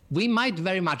we might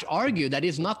very much argue that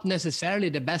it's not necessarily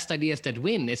the best ideas that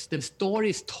win. It's the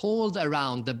stories told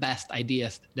around the best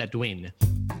ideas that win.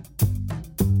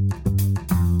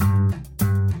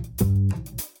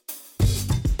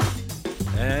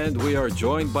 And we are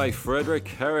joined by Fredrik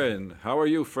Herren. How are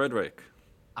you, Fredrik?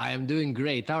 I am doing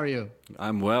great. How are you?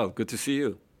 I'm well. Good to see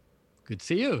you. Good to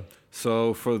see you.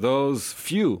 So for those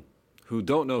few who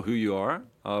don't know who you are,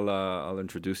 I'll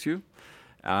introduce you.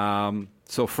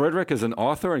 So Fredrik is an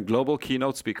author and global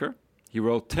keynote speaker. He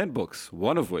wrote 10 books,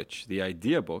 one of which, the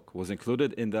Idea Book, was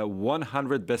included in the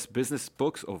 100 best business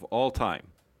books of all time.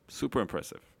 Super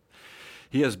impressive.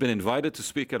 He has been invited to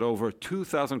speak at over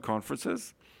 2,000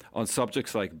 conferences on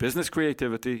subjects like business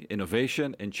creativity,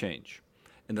 innovation, and change.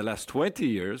 In the last 20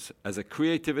 years, as a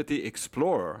creativity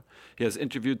explorer, he has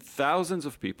interviewed thousands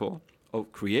of people,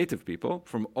 creative people,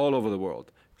 from all over the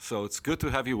world. So it's good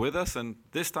to have you with us, and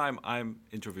this time I'm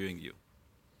interviewing you.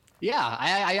 Yeah,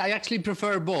 I actually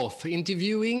prefer both,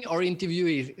 interviewing or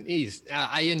interviewees.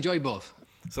 I enjoy both.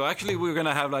 So actually we're going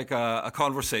to have like a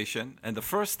conversation, and the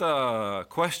first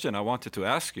question I wanted to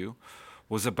ask you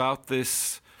was about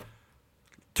this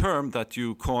term that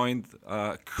you coined,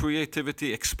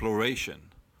 creativity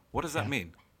exploration. What does that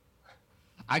mean?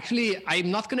 Actually, I'm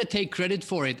not going to take credit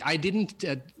for it. I didn't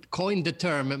coin the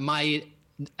term. My,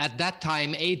 at that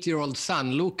time, 8-year-old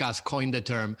son, Lucas, coined the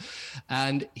term.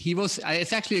 And he was,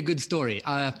 it's actually a good story.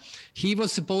 He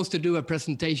was supposed to do a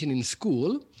presentation in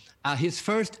school. His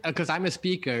first, because I'm a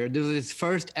speaker, this was his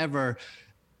first ever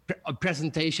a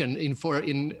presentation for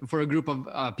a group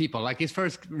of people, like his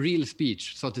first real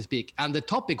speech, so to speak. And the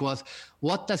topic was,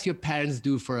 what does your parents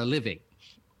do for a living?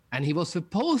 And he was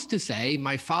supposed to say,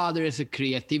 my father is a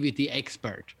creativity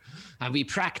expert. And we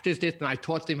practiced it, and I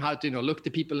taught him how to, look the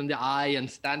people in the eye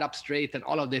and stand up straight and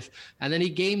all of this. And then he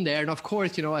came there, and of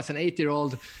course, as an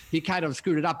 8-year-old, he kind of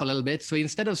screwed it up a little bit. So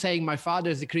instead of saying my father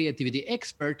is a creativity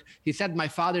expert, he said my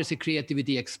father is a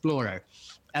creativity explorer.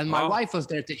 And my wife was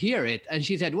there to hear it. And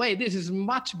she said, wait, this is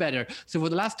much better. So for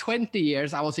the last 20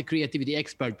 years, I was a creativity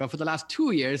expert. But for the last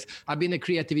 2 years, I've been a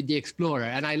creativity explorer.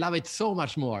 And I love it so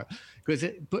much more. Because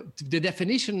the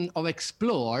definition of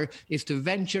explore is to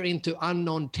venture into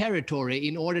unknown territory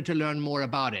in order to learn more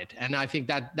about it. And I think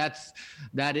that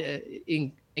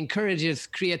encourages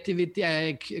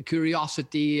creativity,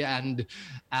 curiosity, and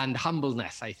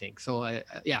humbleness, I think. So,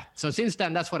 So since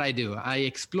then, that's what I do. I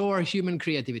explore human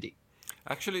creativity.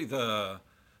 Actually, the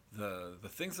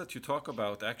things that you talk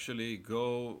about actually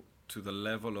go to the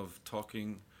level of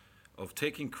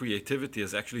taking creativity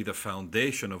as actually the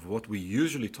foundation of what we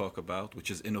usually talk about,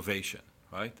 which is innovation,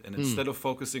 right? And instead of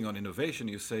focusing on innovation,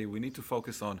 you say we need to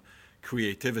focus on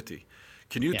creativity.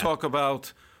 Can you talk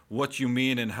about what you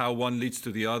mean and how one leads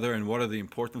to the other, and what are the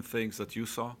important things that you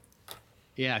saw?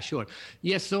 Yeah, sure.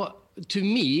 Yes, so to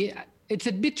me, it's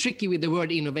a bit tricky with the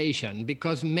word innovation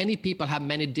because many people have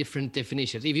many different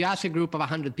definitions. If you ask a group of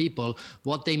 100 people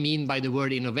what they mean by the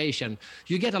word innovation,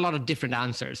 you get a lot of different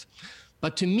answers.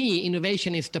 But to me,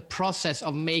 innovation is the process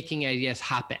of making ideas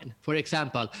happen. For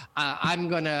example, I'm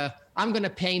gonna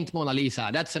paint Mona Lisa.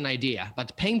 That's an idea.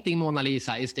 But painting Mona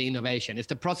Lisa is the innovation. It's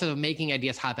the process of making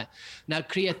ideas happen. Now,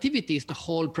 creativity is the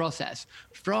whole process.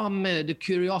 From the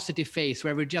curiosity phase,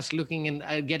 where we're just looking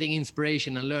and getting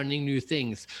inspiration and learning new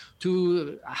things,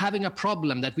 to having a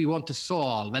problem that we want to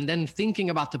solve, and then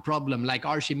thinking about the problem, like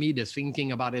Archimedes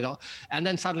thinking about it all, and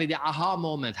then suddenly the aha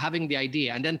moment, having the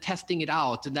idea, and then testing it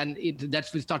out, and then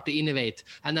that's we start to innovate,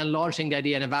 and then launching the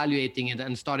idea and evaluating it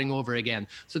and starting over again.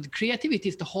 So the creativity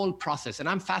is the whole process, and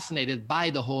I'm fascinated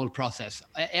by the whole process,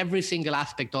 every single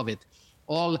aspect of it.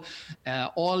 All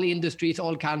industries,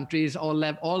 all countries, all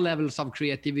levels of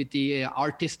creativity,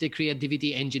 artistic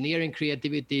creativity, engineering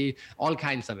creativity, all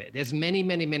kinds of it. There's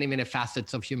many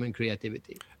facets of human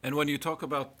creativity. And when you talk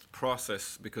about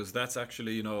process, because that's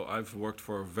actually, I've worked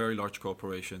for very large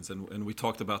corporations, and we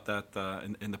talked about that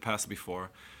in the past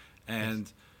before.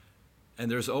 And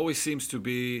there's always seems to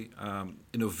be,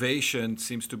 innovation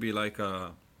seems to be like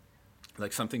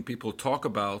something people talk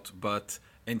about,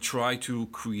 and try to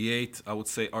create, I would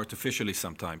say, artificially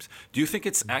sometimes. Do you think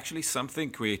it's actually something,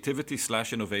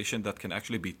 creativity/innovation, that can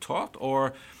actually be taught?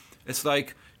 Or it's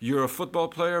like you're a football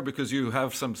player because you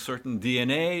have some certain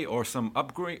DNA or some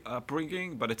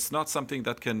upbringing, but it's not something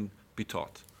that can be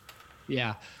taught?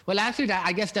 Yeah. Well, actually,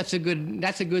 I guess that's a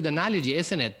good analogy,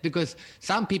 isn't it? Because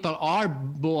some people are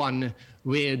born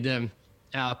with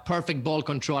perfect ball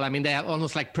control. I mean, they have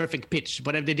almost like perfect pitch,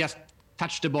 but if they just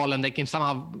touch the ball and they can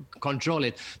somehow control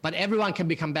it. But everyone can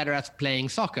become better at playing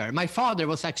soccer. My father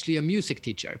was actually a music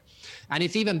teacher. And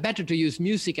it's even better to use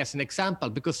music as an example,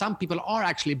 because some people are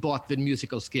actually bought with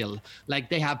musical skill. Like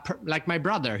they have, like my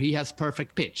brother, he has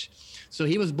perfect pitch. So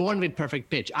he was born with perfect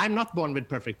pitch. I'm not born with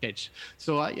perfect pitch.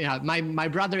 So my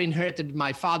brother inherited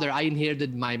my father. I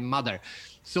inherited my mother.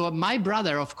 So my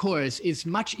brother, of course, is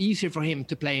much easier for him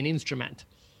to play an instrument.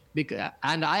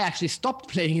 And I actually stopped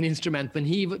playing an instrument when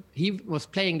he was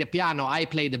playing the piano. I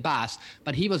played the bass,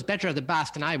 but he was better at the bass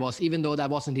than I was, even though that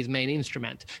wasn't his main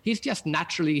instrument. He's just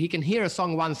naturally, he can hear a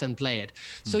song once and play it.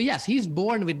 So yes, he's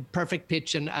born with perfect pitch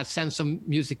and a sense of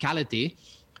musicality,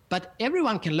 but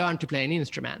everyone can learn to play an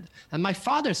instrument. And my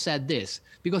father said this,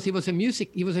 because he was a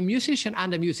musician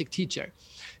and a music teacher.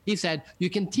 He said, you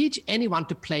can teach anyone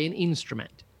to play an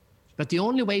instrument, but the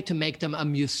only way to make them a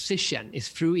musician is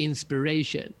through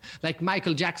inspiration. Like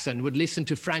Michael Jackson would listen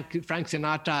to Frank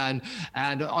Sinatra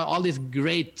and all these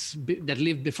greats that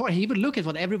lived before. He would look at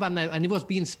what everyone, and he would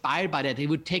be inspired by that. He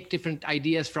would take different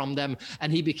ideas from them,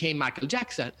 and he became Michael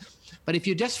Jackson. But if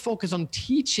you just focus on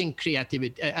teaching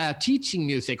creativity, teaching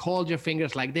music, hold your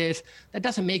fingers like this, that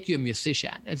doesn't make you a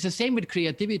musician. It's the same with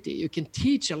creativity. You can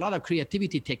teach a lot of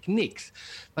creativity techniques,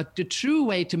 but the true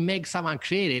way to make someone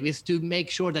creative is to make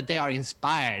sure that they are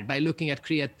inspired by looking at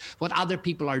what other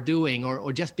people are doing,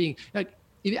 or just being like,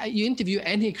 if you interview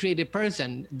any creative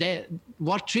person,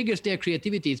 what triggers their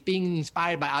creativity is being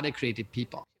inspired by other creative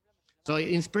people. So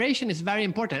inspiration is very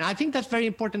important. I think that's very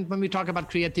important when we talk about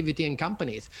creativity in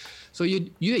companies. So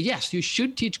yes, you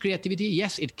should teach creativity.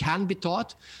 Yes, it can be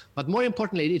taught, but more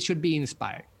importantly, it should be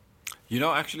inspired. You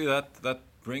know, actually, that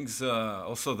brings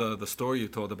also the story you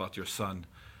told about your son.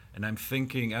 And I'm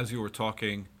thinking, as you were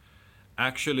talking,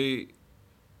 actually,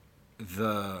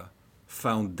 the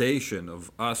foundation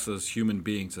of us as human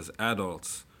beings, as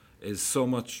adults, is so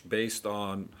much based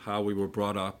on how we were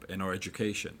brought up in our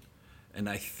education. And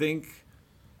I think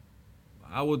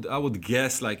I would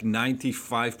guess like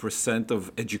 95%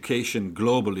 of education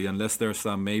globally, unless there's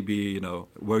some maybe,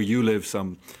 where you live,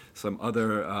 some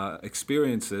other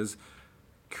experiences,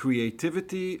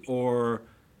 creativity or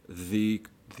the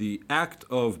act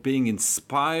of being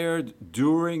inspired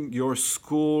during your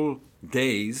school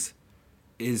days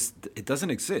it doesn't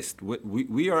exist.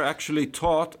 We are actually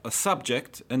taught a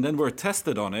subject and then we're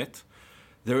tested on it.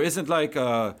 There isn't like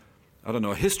a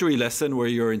history lesson where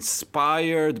you're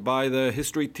inspired by the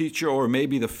history teacher or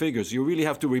maybe the figures. You really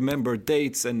have to remember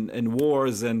dates and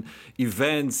wars and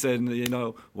events and,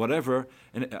 whatever.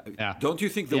 And Don't you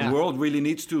think the world really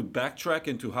needs to backtrack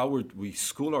into how we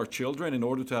school our children in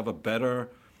order to have a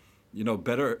better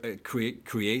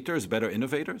creators, better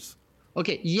innovators?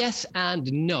 Okay, yes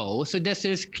and no. So this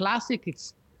is classic,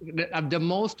 the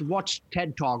most watched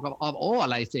TED Talk of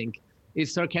all, I think,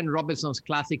 is Sir Ken Robinson's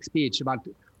classic speech about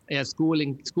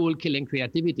school killing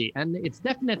creativity. And it's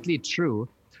definitely true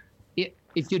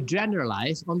if you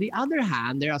generalize. On the other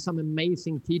hand, there are some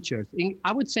amazing teachers.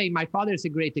 I would say my father is a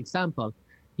great example.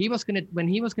 When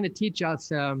he was going to teach us,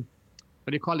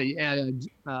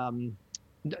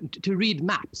 to read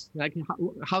maps, like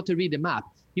how to read a map.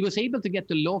 He was able to get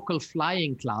the local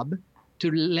flying club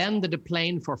to lend the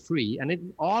plane for free.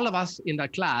 And all of us in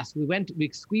that class, we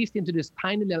squeezed into this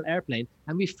tiny little airplane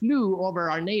and we flew over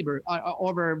our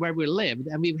over where we lived.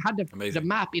 And we had the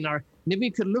map and we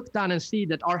could look down and see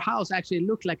that our house actually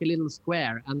looked like a little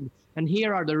square. And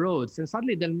here are the roads. And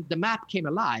suddenly the map came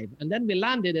alive. And then we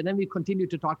landed and then we continued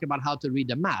to talk about how to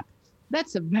read a map.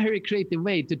 That's a very creative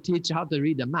way to teach how to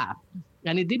read a map.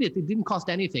 And he did it. It didn't cost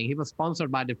anything. He was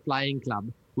sponsored by the Flying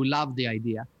Club, who loved the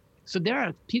idea. So there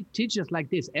are teachers like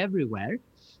this everywhere.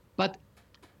 But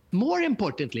more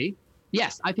importantly,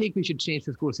 yes, I think we should change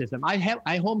the school system. I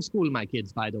homeschool my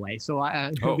kids, by the way. So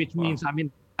which means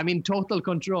I'm in total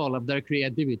control of their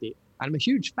creativity. I'm a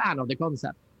huge fan of the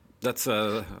concept. That's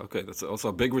okay. That's also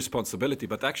a big responsibility.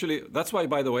 But actually, that's why,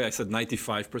 by the way, I said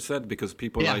 95% because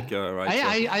people right.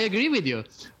 I agree with you.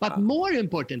 But more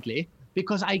importantly,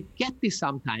 because I get this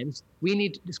sometimes,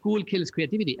 school kills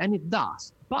creativity, and it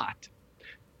does. But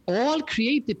all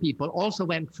creative people also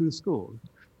went through school.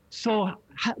 So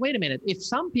wait a minute. If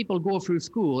some people go through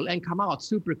school and come out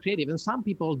super creative and some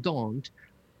people don't,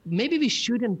 maybe we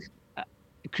shouldn't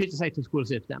criticize the school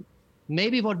system.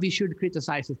 Maybe what we should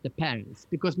criticize is the parents.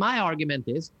 Because my argument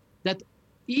is that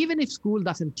even if school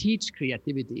doesn't teach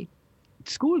creativity,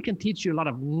 school can teach you a lot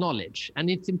of knowledge. And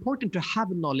it's important to have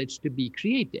knowledge to be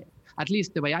creative. At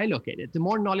least the way I look at it. The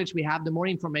more knowledge we have, the more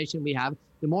information we have,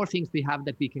 the more things we have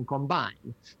that we can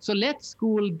combine. So let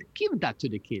school give that to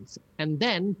the kids and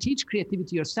then teach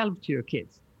creativity yourself to your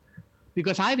kids.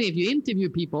 Because if you interview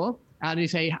people, and you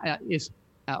say,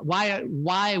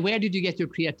 where did you get your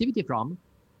creativity from?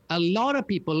 A lot of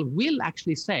people will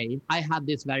actually say, I had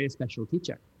this very special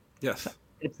teacher. Yes.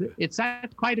 It's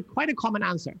quite a common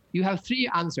answer. You have three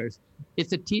answers.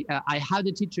 It's I had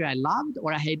a teacher I loved,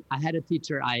 or I had a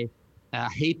teacher I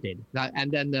hated,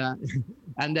 and then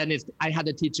I had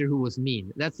a teacher who was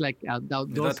mean. That's like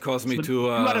that caused me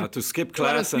to skip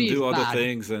class and do other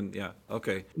things, and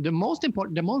okay. The most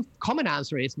common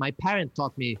answer is my parent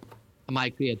taught me my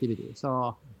creativity.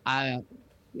 So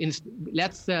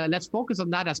let's focus on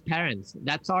that as parents.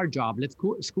 That's our job.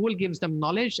 School gives them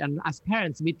knowledge, and as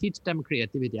parents, we teach them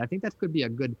creativity. I think that could be a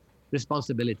good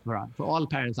responsibility for all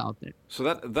parents out there. So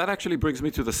that actually brings me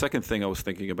to the second thing I was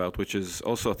thinking about, which is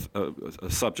also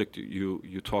a subject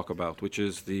you talk about, which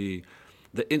is the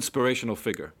inspirational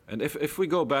figure. And if we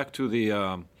go back to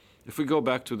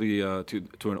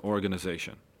an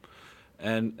organization,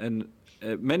 and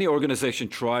many organizations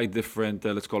try different,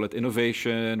 let's call it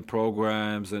innovation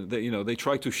programs, and they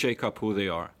try to shake up who they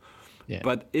are. Yeah.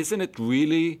 But isn't it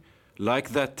really like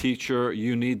that teacher,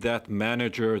 you need that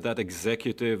manager, that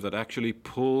executive that actually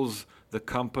pulls the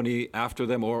company after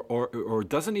them, or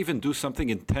doesn't even do something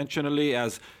intentionally,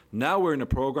 as now we're in a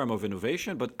program of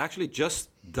innovation, but actually just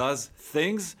does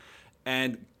things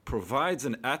and provides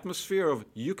an atmosphere of,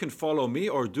 you can follow me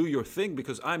or do your thing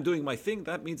because I'm doing my thing.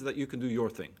 That means that you can do your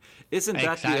thing. Isn't that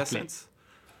exactly the essence?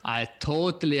 I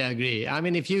totally agree. I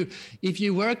mean, if you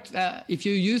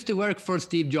used to work for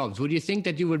Steve Jobs, would you think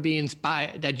that you would be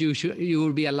inspired, that you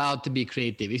would be allowed to be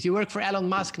creative? If you work for Elon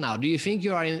Musk now, do you think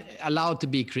you are allowed to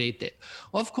be creative?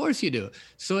 Of course you do.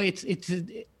 So it's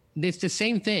the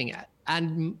same thing.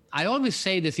 And I always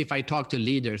say this if I talk to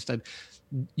leaders, that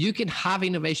you can have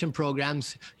innovation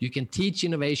programs, you can teach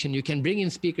innovation, you can bring in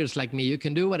speakers like me, you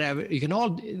can do whatever,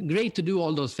 great to do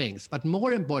all those things. But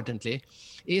more importantly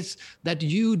is that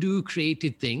you do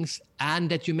creative things, and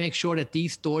that you make sure that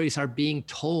these stories are being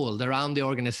told around the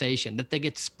organization, that they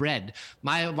get spread.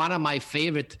 One of my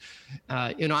favorite,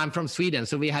 I'm from Sweden,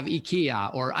 so we have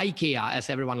IKEA, or IKEA as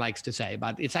everyone likes to say,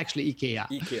 but it's actually IKEA.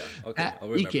 IKEA, okay, I'll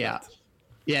remember IKEA. that.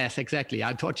 Yes, exactly.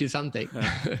 I taught you something.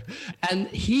 And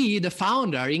the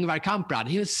founder, Ingvar Kamprad,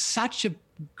 he was such a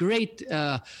great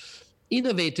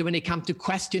innovator when it comes to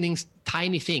questioning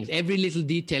tiny things, every little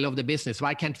detail of the business.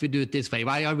 Why can't we do it this way?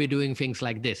 Why are we doing things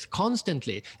like this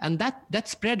constantly? And that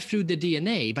spread through the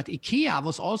DNA. But IKEA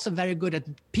was also very good at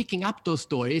picking up those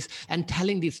stories and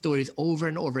telling these stories over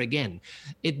and over again.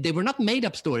 They were not made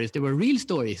up stories, they were real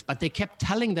stories, but they kept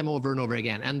telling them over and over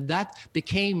again. And that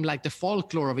became like the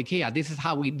folklore of IKEA. This is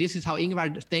how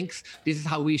Ingvar thinks, this is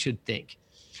how we should think.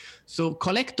 So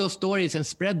collect those stories and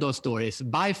spread those stories,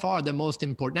 by far the most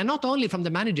important. And not only from the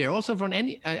manager, also from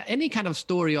any kind of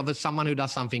story of someone who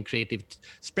does something creative.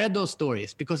 Spread those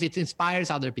stories because it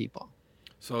inspires other people.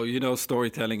 So,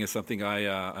 storytelling is something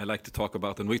I like to talk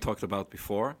about, and we talked about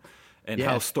before, and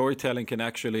how storytelling can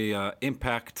actually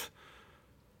impact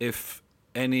if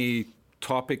any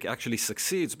topic actually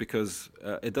succeeds, because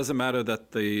it doesn't matter that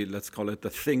let's call it the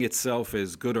thing itself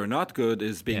is good or not good,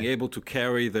 is being able to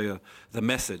carry the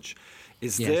message.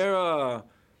 Is there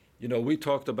we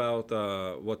talked about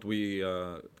what we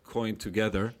coined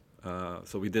together,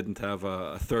 so we didn't have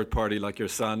a third party like your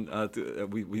son.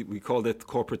 We called it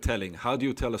corporate telling. How do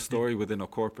you tell a story within a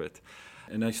corporate?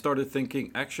 And I started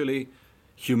thinking, actually,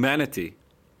 humanity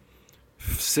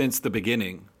since the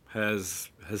beginning has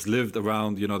lived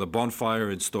around, the bonfire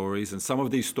and stories. And some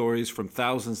of these stories from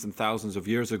thousands and thousands of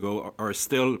years ago are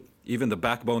still even the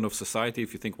backbone of society,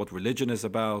 if you think what religion is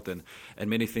about, and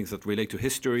many things that relate to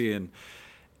history.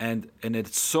 And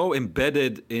it's so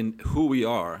embedded in who we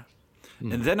are.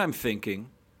 And then I'm thinking,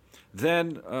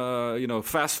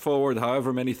 fast forward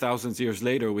however many thousands years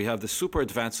later, we have this super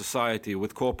advanced society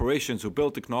with corporations who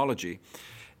build technology.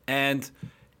 And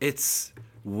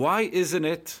why isn't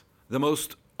it the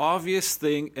most obvious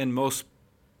thing and most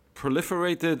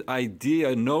proliferated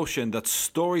notion that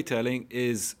storytelling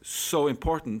is so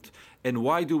important? And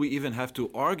why do we even have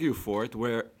to argue for it,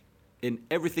 where in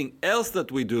everything else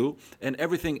that we do and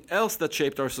everything else that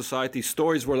shaped our society,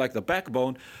 stories were like the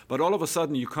backbone, but all of a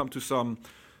sudden you come to some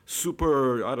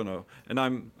super, I don't know, and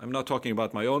I'm not talking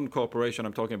about my own corporation,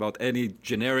 I'm talking about any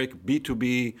generic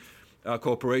B2B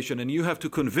corporation, and you have to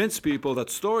convince people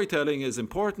that storytelling is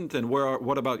important, and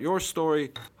what about your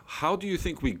story? How do you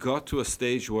think we got to a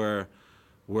stage where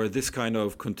this kind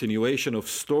of continuation of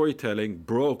storytelling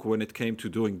broke when it came to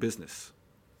doing business?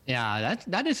 Yeah,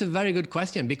 that is a very good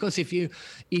question, because if you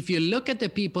look at the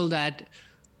people that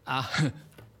I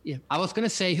was going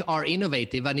to say are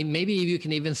innovative, and maybe you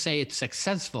can even say it's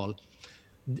successful,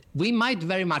 we might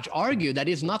very much argue that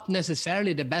it's not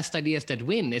necessarily the best ideas that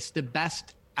win. It's the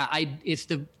best. It's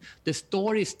the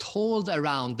stories told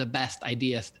around the best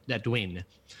ideas that win.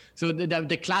 So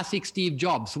the classic Steve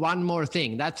Jobs, one more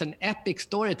thing, that's an epic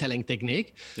storytelling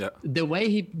technique. Yeah. The way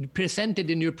he presented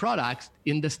the new products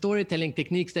in the storytelling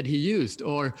techniques that he used,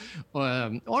 or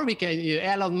we can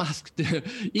Elon Musk,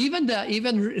 even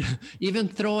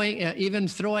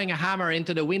throwing a hammer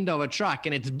into the window of a truck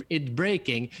and it's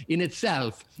breaking in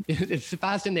itself. It's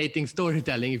fascinating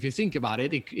storytelling if you think about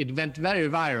it. It went very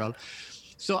viral.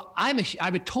 So I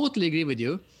would totally agree with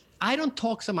you. I don't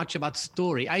talk so much about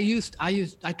story. I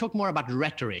talk more about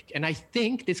rhetoric, and I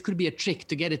think this could be a trick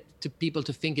to get it to people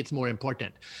to think it's more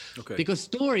important. Okay. Because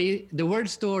story, the word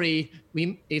story,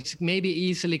 it's maybe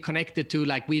easily connected to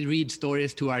like we read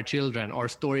stories to our children or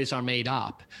stories are made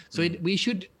up. So we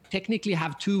should technically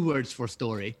have two words for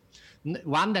story.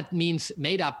 One that means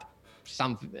made up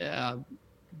story,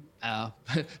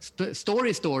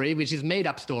 which is made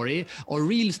up story, or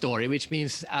real story, which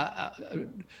means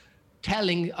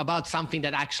telling about something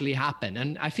that actually happened.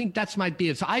 And I think that might be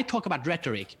it. So I talk about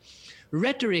rhetoric.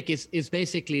 Rhetoric is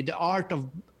basically the art of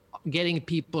getting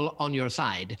people on your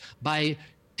side by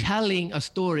telling a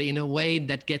story in a way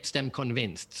that gets them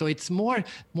convinced. So it's more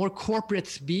corporate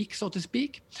speak, so to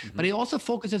speak, but it also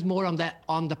focuses more on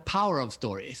the power of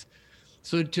stories.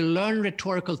 So to learn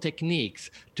rhetorical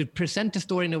techniques, to present the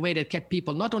story in a way that kept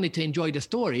people not only to enjoy the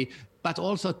story, but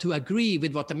also to agree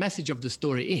with what the message of the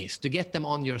story is, to get them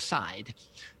on your side.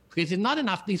 Because it's not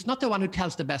enough, it's not the one who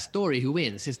tells the best story who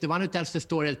wins, it's the one who tells the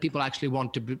story that people actually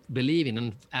want to believe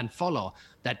in and follow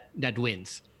that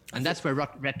wins. And that's where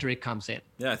rhetoric comes in.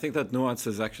 Yeah, I think that nuance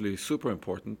is actually super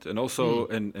important. And also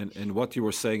in what you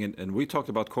were saying, and we talked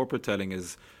about corporate telling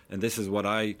and this is what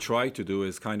I try to do,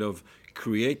 is kind of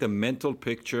create a mental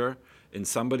picture in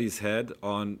somebody's head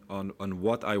on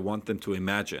what I want them to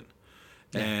imagine.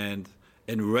 Yeah.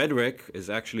 And rhetoric is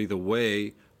actually the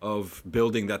way of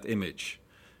building that image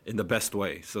in the best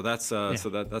way. So that's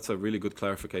that's a really good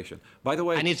clarification. By the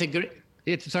way, and it's a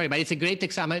great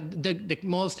example. The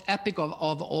most epic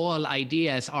of all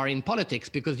ideas are in politics,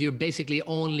 because you're basically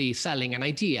only selling an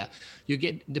idea.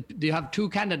 You have two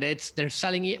candidates, they're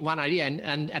selling one idea,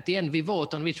 and at the end we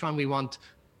vote on which one we want.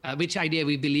 Which idea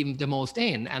we believe the most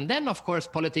in. And then, of course,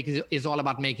 politics is all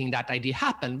about making that idea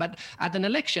happen. But at an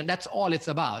election, that's all it's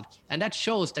about. And that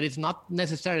shows that it's not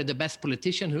necessarily the best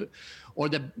politician or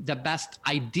the best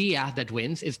idea that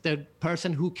wins. It's the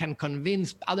person who can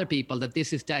convince other people that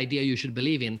this is the idea you should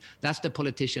believe in. That's the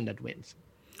politician that wins.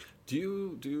 Do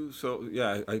you? So,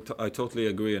 yeah, I totally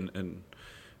agree. And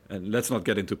let's not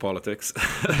get into politics.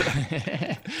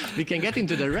 We can get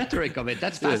into the rhetoric of it.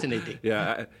 That's fascinating.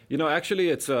 Yeah, actually,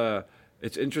 it's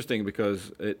interesting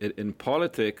because in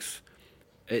politics,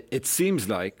 it seems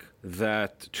like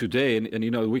that today, and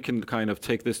we can kind of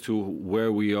take this to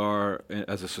where we are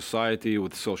as a society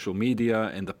with social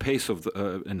media and the pace of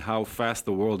and how fast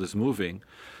the world is moving,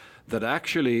 that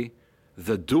actually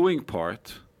the doing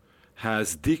part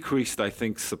has decreased, I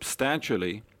think,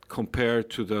 substantially compared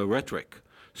to the rhetoric.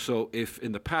 So if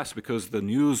in the past, because the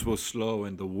news was slow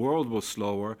and the world was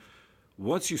slower,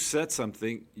 once you said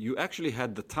something, you actually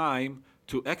had the time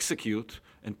to execute,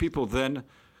 and people then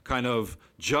kind of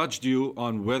judged you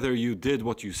on whether you did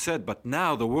what you said. But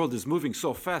now the world is moving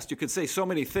so fast. You can say so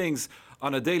many things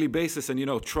on a daily basis. And,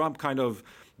 Trump kind of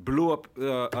blew up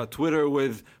Twitter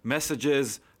with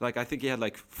messages. Like, I think he had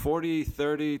like 40,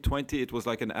 30, 20. It was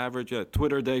like an average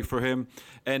Twitter day for him.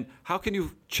 And how can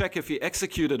you check if he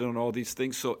executed on all these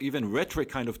things? So even rhetoric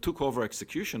kind of took over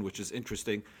execution, which is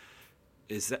interesting.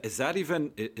 Is that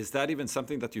even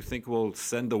something that you think will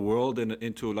send the world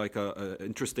into like a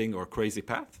interesting or crazy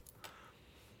path?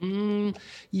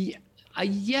 Yeah.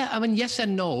 I mean, yes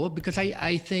and no, because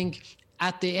I think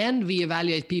at the end we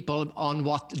evaluate people on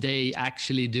what they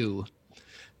actually do.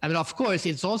 I mean, of course,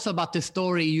 it's also about the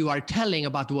story you are telling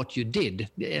about what you did.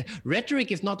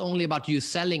 Rhetoric is not only about you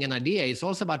selling an idea, it's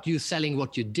also about you selling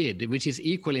what you did, which is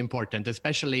equally important,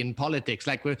 especially in politics.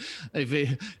 Like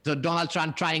so Donald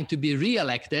Trump trying to be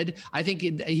reelected, I think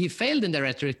he failed in the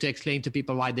rhetoric to explain to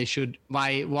people what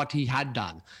he had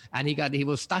done. And he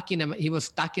was stuck in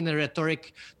a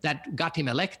rhetoric that got him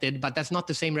elected, but that's not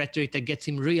the same rhetoric that gets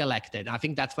him reelected. I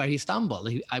think that's where he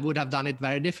stumbled. I would have done it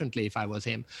very differently if I was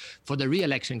him for the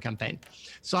reelection campaign.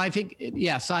 So I think,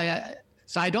 yeah. So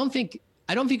I don't think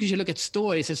you should look at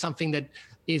stories as something that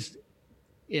is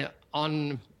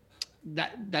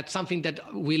that's something that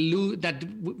we lose. That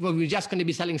we're just going to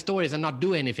be selling stories and not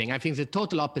do anything. I think it's the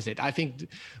total opposite. I think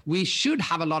we should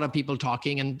have a lot of people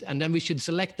talking, and then we should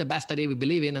select the best idea we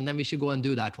believe in, and then we should go and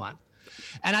do that one.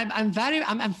 And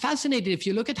I'm fascinated. If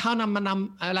you look at how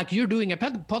like you're doing a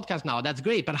podcast now, that's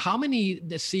great. But how many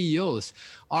the CEOs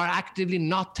are actively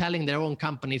not telling their own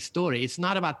company's story? It's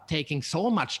not about taking so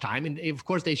much time. And of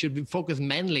course, they should be focused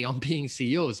mainly on being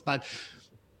CEOs, but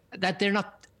that they're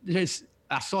not,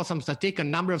 I saw some statistic, a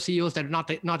number of CEOs that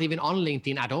are not even on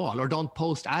LinkedIn at all or don't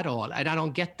post at all. And I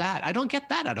don't get that. I don't get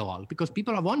that at all, because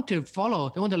people want to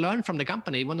follow, they want to learn from the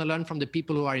company, they want to learn from the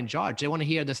people who are in charge. They want to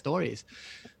hear the stories.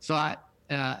 So I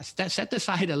set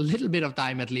aside a little bit of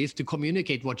time at least to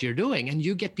communicate what you're doing, and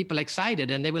you get people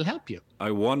excited and they will help you.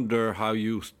 I wonder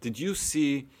did you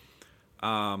see,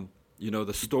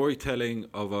 the storytelling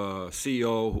of a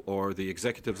CEO or the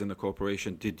executives in the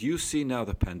corporation? Did you see now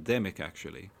the pandemic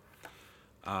actually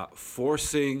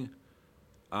forcing,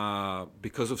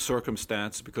 because of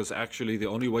circumstance, because actually the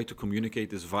only way to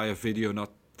communicate is via video, not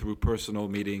through personal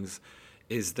meetings,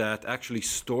 is that actually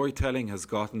storytelling has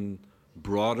gotten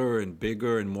broader and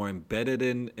bigger and more embedded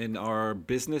in our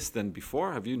business than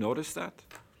before? Have you noticed that?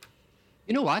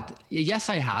 You know what? Yes,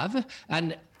 I have.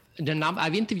 And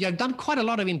I've done quite a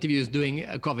lot of interviews during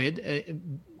COVID,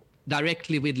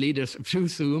 directly with leaders through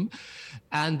Zoom.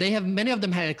 And many of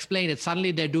them have explained that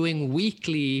suddenly they're doing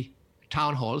weekly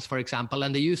town halls, for example,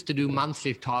 and they used to do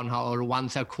monthly town hall or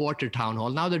once a quarter town hall.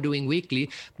 Now they're doing weekly,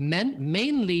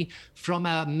 mainly from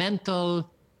a mental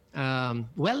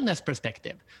wellness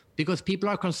perspective, because people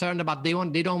are concerned about,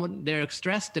 they're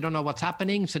stressed, they don't know what's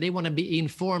happening, so they want to be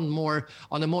informed more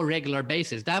on a more regular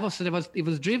basis. It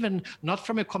was driven not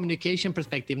from a communication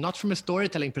perspective, not from a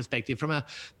storytelling perspective, from a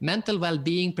mental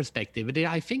well-being perspective.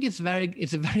 I think it's a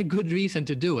very good reason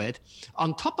to do it.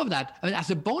 On top of that,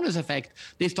 as a bonus effect,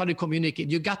 they started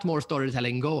communicating. You got more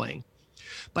storytelling going.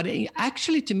 But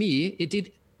actually, to me,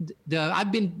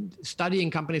 I've been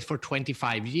studying companies for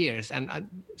 25 years and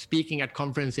speaking at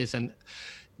conferences, and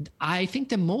I think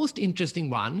the most interesting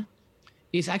one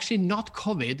is actually not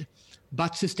COVID,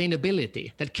 but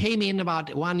sustainability that came in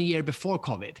about 1 year before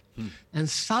COVID. And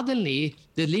suddenly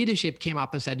the leadership came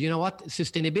up and said, you know what,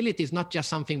 sustainability is not just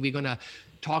something we're going to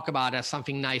talk about as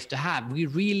something nice to have. We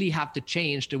really have to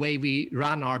change the way we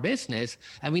run our business,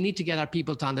 and we need to get our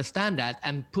people to understand that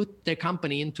and put their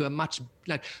company into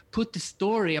put the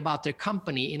story about their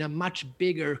company in a much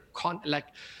bigger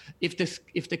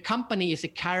if the company is a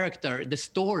character, the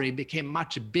story became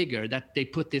much bigger, that they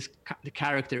put the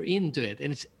character into it.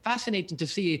 And it's fascinating to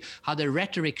see how the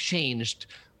rhetoric changed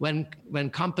when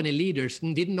company leaders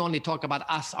didn't only talk about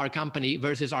us, our company,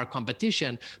 versus our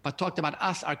competition, but talked about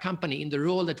us, our company, in the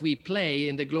role that we play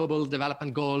in the global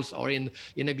development goals or in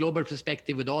a global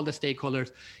perspective with all the stakeholders.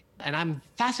 And I'm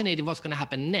fascinated what's going to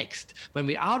happen next. When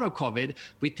we're out of COVID,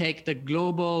 we take the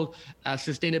global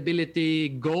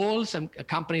sustainability goals and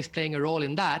companies playing a role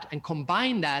in that, and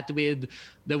combine that with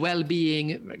the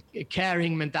well-being,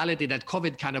 caring mentality that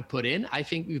COVID kind of put in. I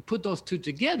think we put those two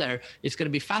together. It's going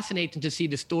to be fascinating to see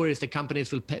the stories the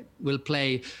companies will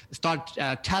start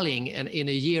telling in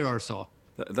a year or so.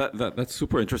 That's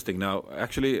super interesting. Now,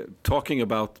 actually, talking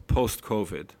about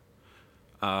post-COVID,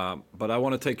 but I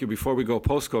want to take you, before we go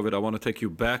post-COVID, I want to take you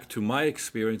back to my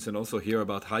experience and also hear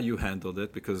about how you handled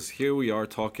it, because here we are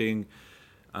talking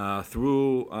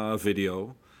through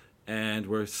video, and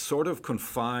we're sort of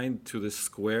confined to this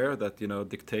square that,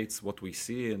 dictates what we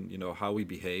see and, how we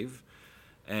behave.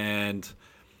 And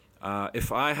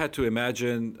if I had to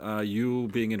imagine you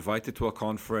being invited to a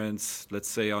conference, let's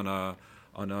say on a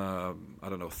I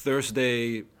don't know,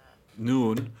 Thursday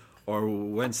noon, or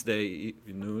Wednesday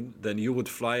noon, then you would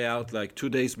fly out like 2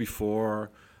 days before.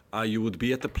 You would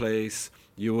be at the place.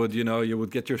 You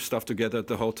would get your stuff together at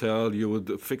the hotel. You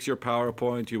would fix your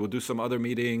PowerPoint. You would do some other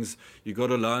meetings. You go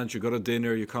to lunch. You go to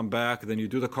dinner. You come back. Then you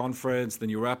do the conference. Then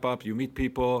you wrap up. You meet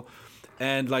people,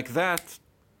 and like that,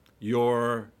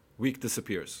 your week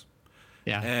disappears.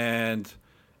 Yeah. And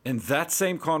in that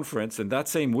same conference, in that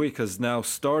same week, is now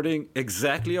starting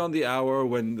exactly on the hour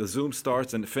when the Zoom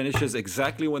starts and finishes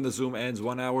exactly when the Zoom ends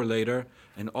 1 hour later.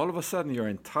 And all of a sudden, your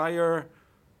entire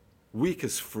week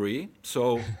is free.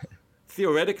 So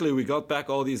theoretically, we got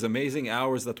back all these amazing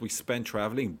hours that we spent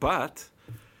traveling, but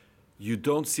you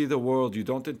don't see the world, you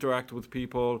don't interact with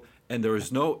people, and there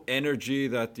is no energy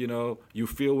that, you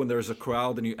feel when there's a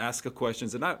crowd and you ask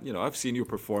questions. And I've seen you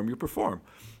perform.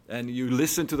 And you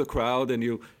listen to the crowd, and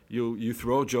you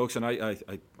throw jokes, and I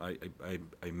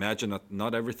imagine that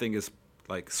not everything is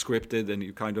like scripted, and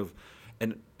you kind of,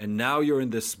 and now you're in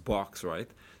this box, right?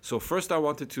 So first I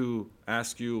wanted to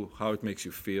ask you how it makes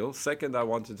you feel. Second, I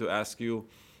wanted to ask you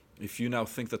if you now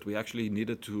think that we actually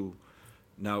needed to,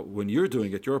 now when you're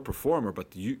doing it, you're a performer,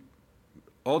 but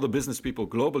all the business people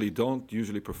globally don't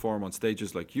usually perform on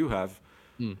stages like you have.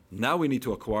 Now we need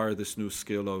to acquire this new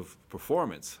skill of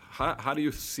performance. How do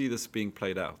you see this being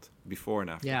played out before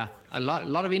and after? Yeah, a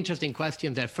lot of interesting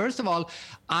questions there. First of all,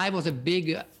 I was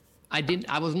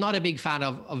not a big fan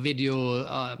of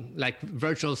video, like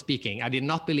virtual speaking. I did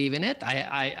not believe in it.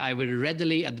 I will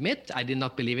readily admit I did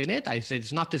not believe in it. I said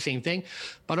it's not the same thing.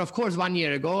 But of course, 1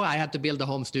 year ago, I had to build a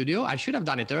home studio. I should have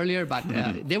done it earlier, but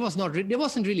there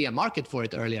wasn't really a market for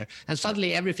it earlier. And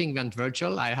suddenly everything went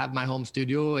virtual. I have my home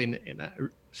studio in a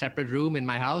separate room in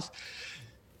my house.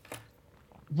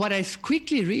 What I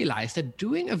quickly realized that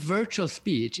doing a virtual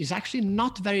speech is actually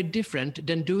not very different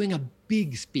than doing a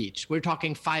big speech. We're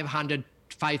talking 500,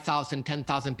 5,000,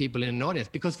 10,000 people in an audience.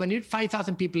 Because when you're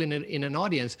 5,000 people in an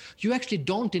audience, you actually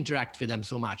don't interact with them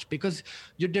so much because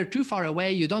they're too far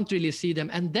away. You don't really see them.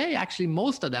 And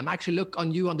most of them actually look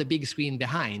on you on the big screen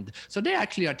behind. So they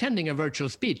actually are attending a virtual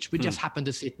speech. We just happen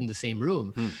to sit in the same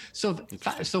room. So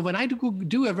when I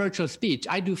do a virtual speech,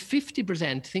 I do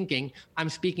 50% thinking I'm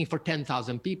speaking for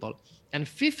 10,000 people. And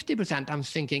 50% I'm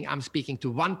thinking I'm speaking to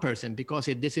one person because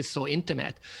this is so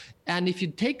intimate. And if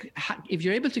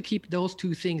you're able to keep those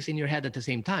two things in your head at the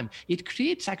same time, it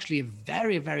creates actually a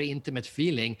very, very intimate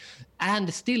feeling and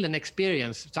still an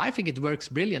experience. So I think it works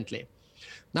brilliantly.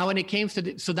 Now, when it came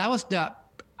to so that was the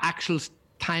actual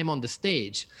time on the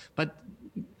stage. But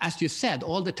as you said,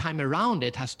 all the time around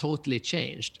it has totally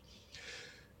changed.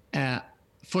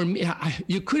 For me,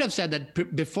 you could have said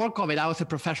that before COVID, I was a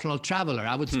professional traveler.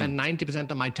 I would spend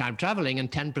 90% of my time traveling and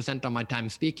 10% of my time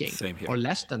speaking. Same here. Or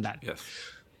less than that. Yes.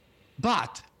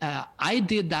 But I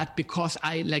did that because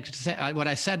I like to say what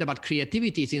I said about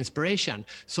creativity is inspiration.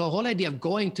 So the whole idea of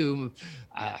going to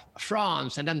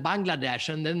France and then Bangladesh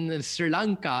and then Sri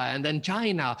Lanka and then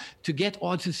China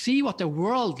to see what the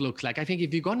world looks like. I think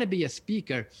if you're going to be a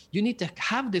speaker, you need to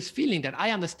have this feeling that I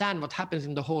understand what happens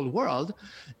in the whole world,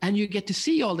 and you get to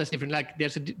see all this different. Like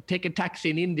take a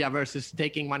taxi in India versus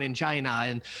taking one in China,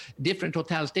 and different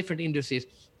hotels, different industries.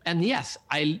 And yes,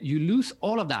 you lose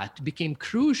all of that. It became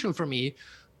crucial for me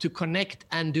to connect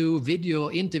and do video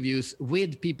interviews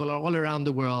with people all around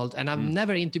the world. And I've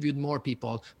never interviewed more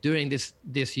people during this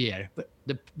year. But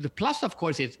the plus, of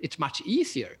course, is it's much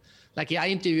easier. Like I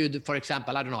interviewed, for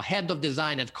example, I don't know, head of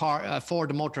design at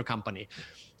Ford Motor Company,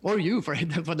 or you for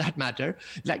that matter.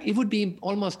 Like it would be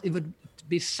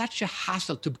such a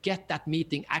hassle to get that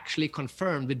meeting actually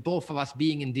confirmed with both of us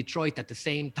being in Detroit at the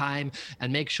same time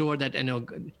and make sure that,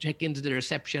 check into the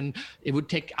reception. It would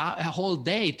take a whole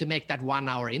day to make that 1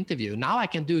 hour interview. Now I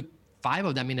can do 5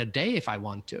 of them in a day if I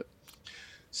want to.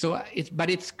 So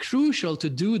it's crucial to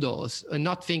do those and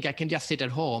not think I can just sit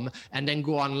at home and then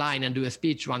go online and do a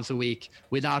speech once a week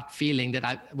without feeling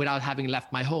without having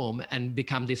left my home and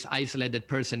become this isolated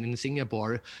person in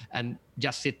Singapore and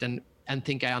just sit and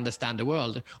think I understand the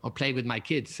world or play with my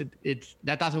kids.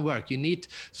 That doesn't work.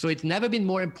 So it's never been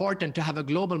more important to have a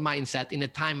global mindset in a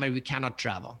time where we cannot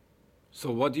travel.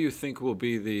 So what do you think will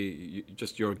be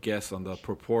just your guess on the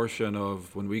proportion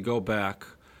of when we go back,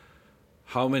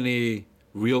 how many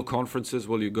real conferences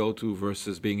will you go to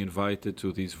versus being invited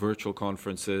to these virtual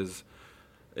conferences?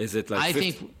 Is it like I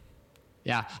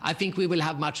think we will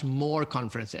have much more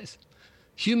conferences.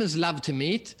 Humans love to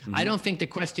meet. I don't think the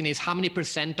question is how many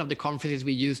 % of the conferences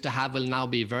we used to have will now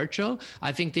be virtual.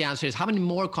 I think the answer is how many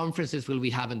more conferences will we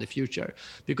have in the future?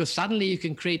 Because suddenly you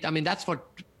can create, that's what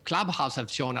Clubhouse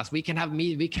have shown us. We can have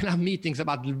meetings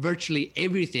about virtually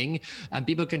everything, and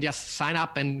people can just sign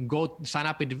up with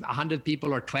 100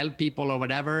 people or 12 people or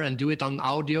whatever and do it on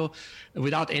audio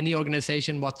without any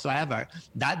organization whatsoever.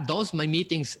 Those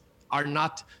meetings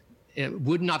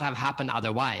would not have happened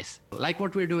otherwise. Like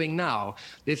what we're doing now,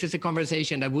 this is a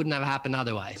conversation that wouldn't have happened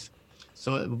otherwise.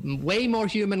 So way more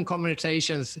human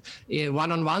conversations,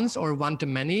 one-on-ones or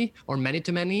one-to-many or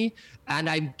many-to-many. And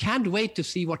I can't wait to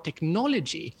see what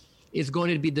technology is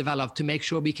going to be developed to make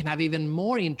sure we can have even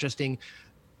more interesting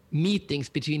meetings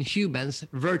between humans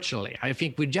virtually. I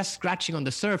think we're just scratching on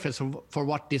the surface for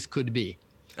what this could be.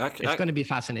 It's going to be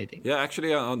fascinating. Yeah,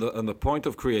 actually, on the point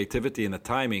of creativity and the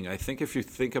timing, I think if you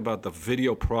think about the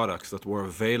video products that were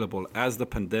available as the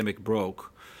pandemic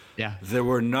broke, they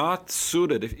were not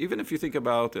suited. Even if you think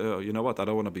about, I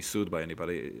don't want to be sued by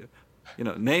anybody.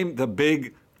 Name the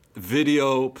big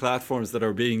video platforms that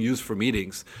are being used for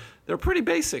meetings. They're pretty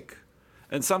basic,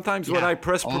 and sometimes when I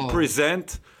press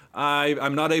present,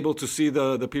 I'm not able to see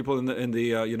the people in the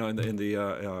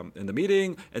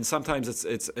meeting, and sometimes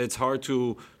it's hard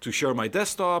to share my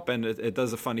desktop, and it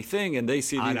does a funny thing, and they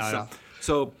see these.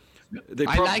 So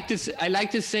I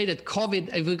like to say that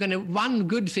COVID, if we're going to, one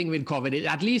good thing with COVID,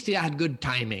 at least it had good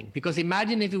timing. Because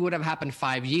imagine if it would have happened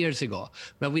 5 years ago,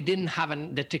 when we didn't have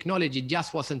the technology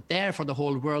just wasn't there for the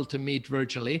whole world to meet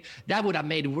virtually. That would have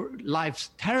made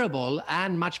lives terrible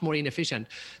and much more inefficient.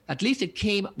 At least it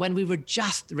came when we were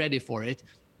just ready for it.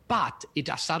 But it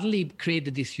has suddenly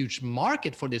created this huge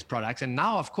market for these products. And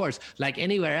now, of course, like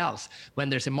anywhere else, when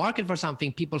there's a market for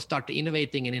something, people start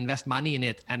innovating and invest money in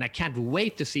it. And I can't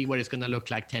wait to see what it's going to look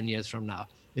like 10 years from now.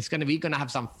 It's going to have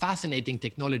some fascinating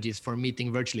technologies for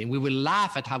meeting virtually. And we will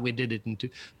laugh at how we did it in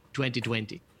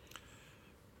 2020.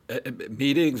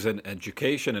 Meetings and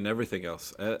education and everything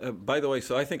else. By the way,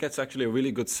 so I think that's actually a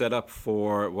really good setup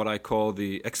for what I call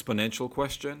the exponential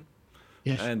question.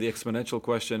 Yes. And the exponential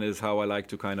question is how I like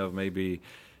to kind of maybe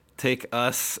take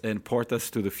us and port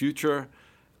us to the future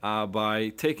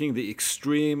by taking the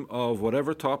extreme of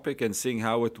whatever topic and seeing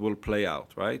how it will play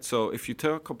out, right? So if you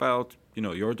talk about,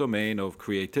 your domain of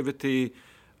creativity,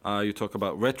 you talk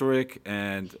about rhetoric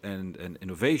and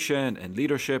innovation and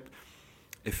leadership.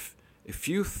 If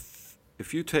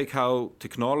you take how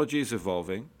technology is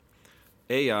evolving,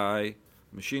 AI,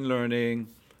 machine learning,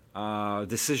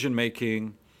 decision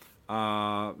making,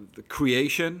 the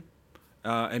creation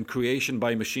and creation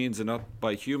by machines and not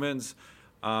by humans,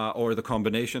 or the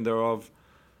combination thereof.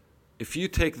 If you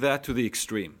take that to the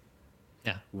extreme,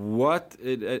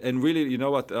 and really, you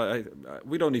know what,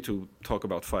 we don't need to talk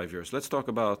about 5 years. Let's talk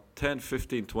about 10,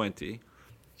 15, 20.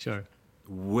 Sure.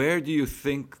 Where do you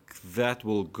think that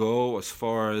will go as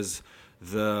far as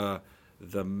the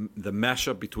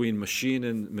mashup between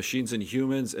machines and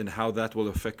humans, and how that will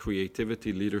affect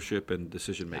creativity, leadership, and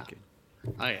decision making?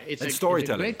 It's storytelling. It's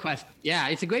a great question. Yeah,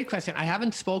 it's a great question. I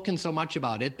haven't spoken so much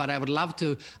about it, but I would love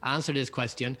to answer this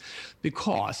question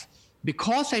because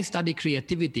I study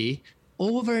creativity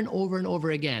over and over and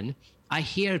over again. I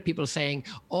hear people saying,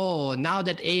 oh, now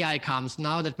that AI comes,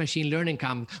 now that machine learning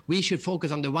comes, we should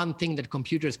focus on the one thing that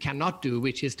computers cannot do,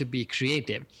 which is to be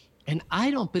creative. And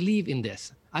I don't believe in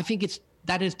this. I think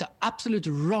that is the absolute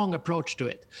wrong approach to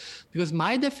it. Because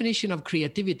my definition of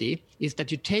creativity is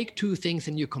that you take two things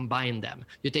and you combine them.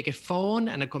 You take a phone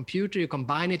and a computer, you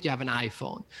combine it, you have an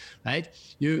iPhone, right?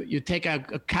 You take a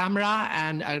camera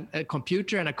and a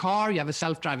computer and a car, you have a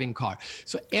self-driving car.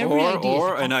 So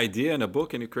an idea and a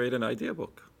book, and you create an idea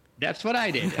book. That's what I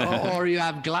did. Or you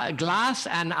have glass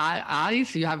and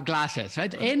eyes, you have glasses,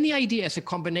 right? Any idea is a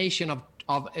combination of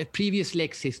previously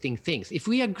existing things. If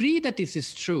we agree that this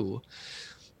is true,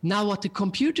 now what the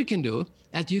computer can do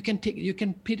is you can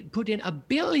put in 1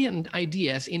 billion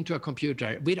ideas into a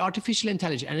computer with artificial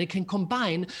intelligence, and it can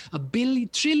combine 1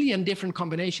 trillion different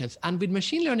combinations. And with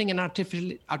machine learning and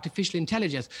artificial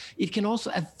intelligence, it can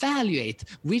also evaluate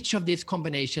which of these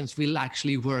combinations will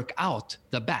actually work out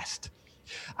the best.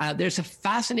 There's a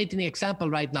fascinating example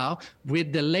right now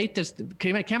with the latest,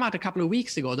 came out a couple of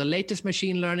weeks ago, the latest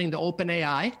machine learning, the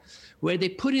OpenAI, where they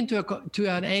put into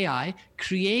an AI,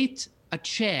 create a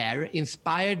chair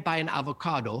inspired by an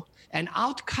avocado, and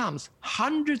out comes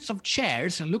hundreds of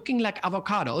chairs looking like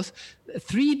avocados,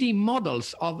 3D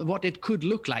models of what it could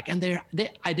look like. And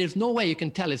there's no way you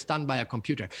can tell it's done by a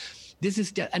computer.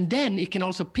 And then it can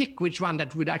also pick which one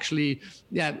that would actually,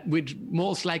 which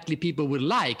most likely people would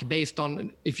like based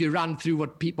on if you run through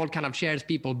what kind of shares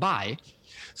people buy.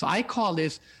 So I call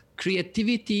this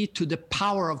creativity to the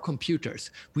power of computers.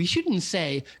 We shouldn't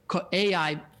say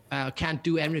AI can't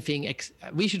do everything.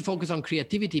 We should focus on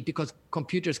creativity because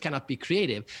computers cannot be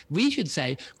creative. We should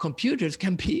say computers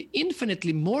can be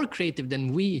infinitely more creative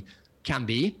than we can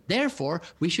be. Therefore,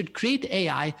 we should create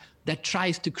AI that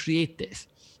tries to create this.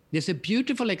 There's a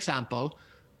beautiful example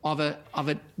of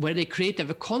where they create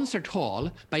a concert hall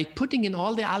by putting in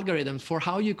all the algorithms for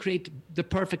how you create the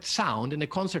perfect sound in a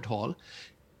concert hall,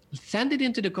 send it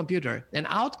into the computer, and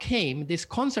out came this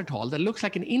concert hall that looks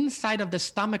like an inside of the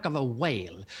stomach of a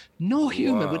whale. No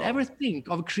human would ever think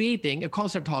of creating a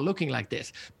concert hall looking like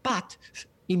this. But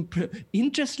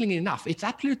interestingly enough, it's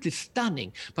absolutely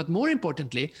stunning. But more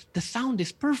importantly, the sound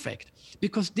is perfect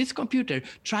because this computer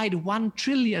tried 1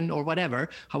 trillion or whatever,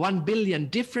 1 billion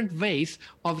different ways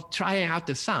of trying out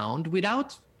the sound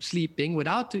without sleeping,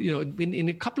 in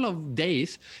a couple of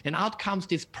days, and out comes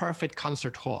this perfect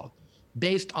concert hall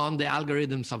based on the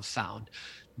algorithms of sound.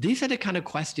 These are the kind of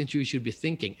questions you should be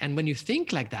thinking. And when you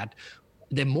think like that,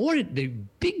 the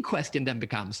big question then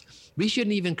becomes, we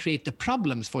shouldn't even create the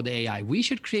problems for the AI. We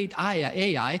should create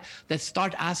AI that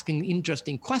start asking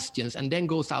interesting questions and then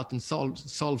goes out and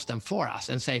solves them for us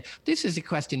and say, this is a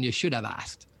question you should have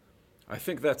asked. I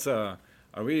think that's I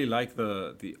really like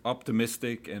the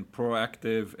optimistic and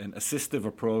proactive and assistive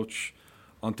approach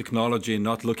on technology and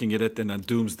not looking at it in a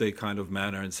doomsday kind of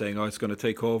manner and saying, oh, it's going to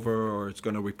take over or it's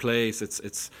going to replace.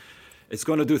 It's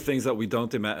going to do things that we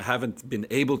haven't been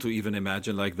able to even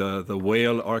imagine, like the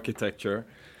whale architecture.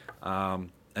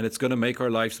 And it's going to make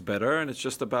our lives better. And it's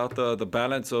just about the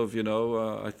balance of,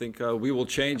 I think we will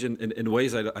change in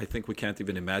ways I think we can't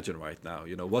even imagine right now.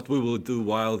 What we will do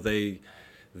while they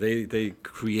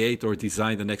create or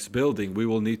design the next building, we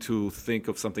will need to think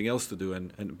of something else to do.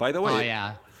 And by the way... Oh,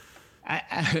 yeah.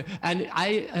 I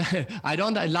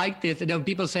don't like this.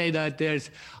 People say that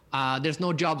there's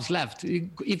no jobs left.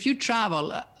 If you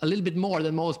travel a little bit more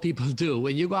than most people do,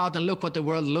 when you go out and look what the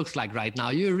world looks like right now,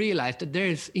 you realize that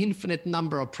there's infinite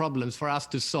number of problems for us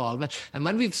to solve. And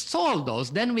when we've solved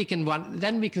those, then we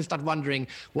can start wondering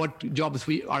what jobs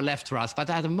are left for us.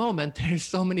 But at the moment, there's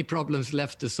so many problems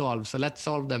left to solve. So let's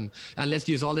solve them, and let's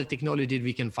use all the technology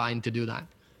we can find to do that.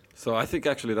 So I think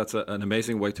actually that's an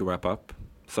amazing way to wrap up.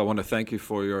 So I want to thank you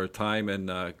for your time and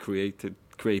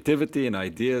creativity and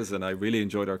ideas, and I really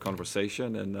enjoyed our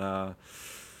conversation.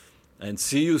 And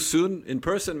see you soon in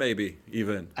person, maybe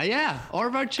even. Yeah, or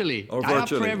virtually. I'm up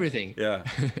for everything. Yeah,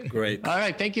 great. All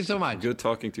right, thank you so much. Good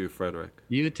talking to you, Fredrik.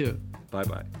 You too.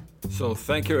 Bye-bye. So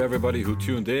thank you, everybody who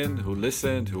tuned in, who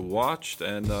listened, who watched,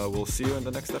 and we'll see you in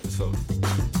the next episode.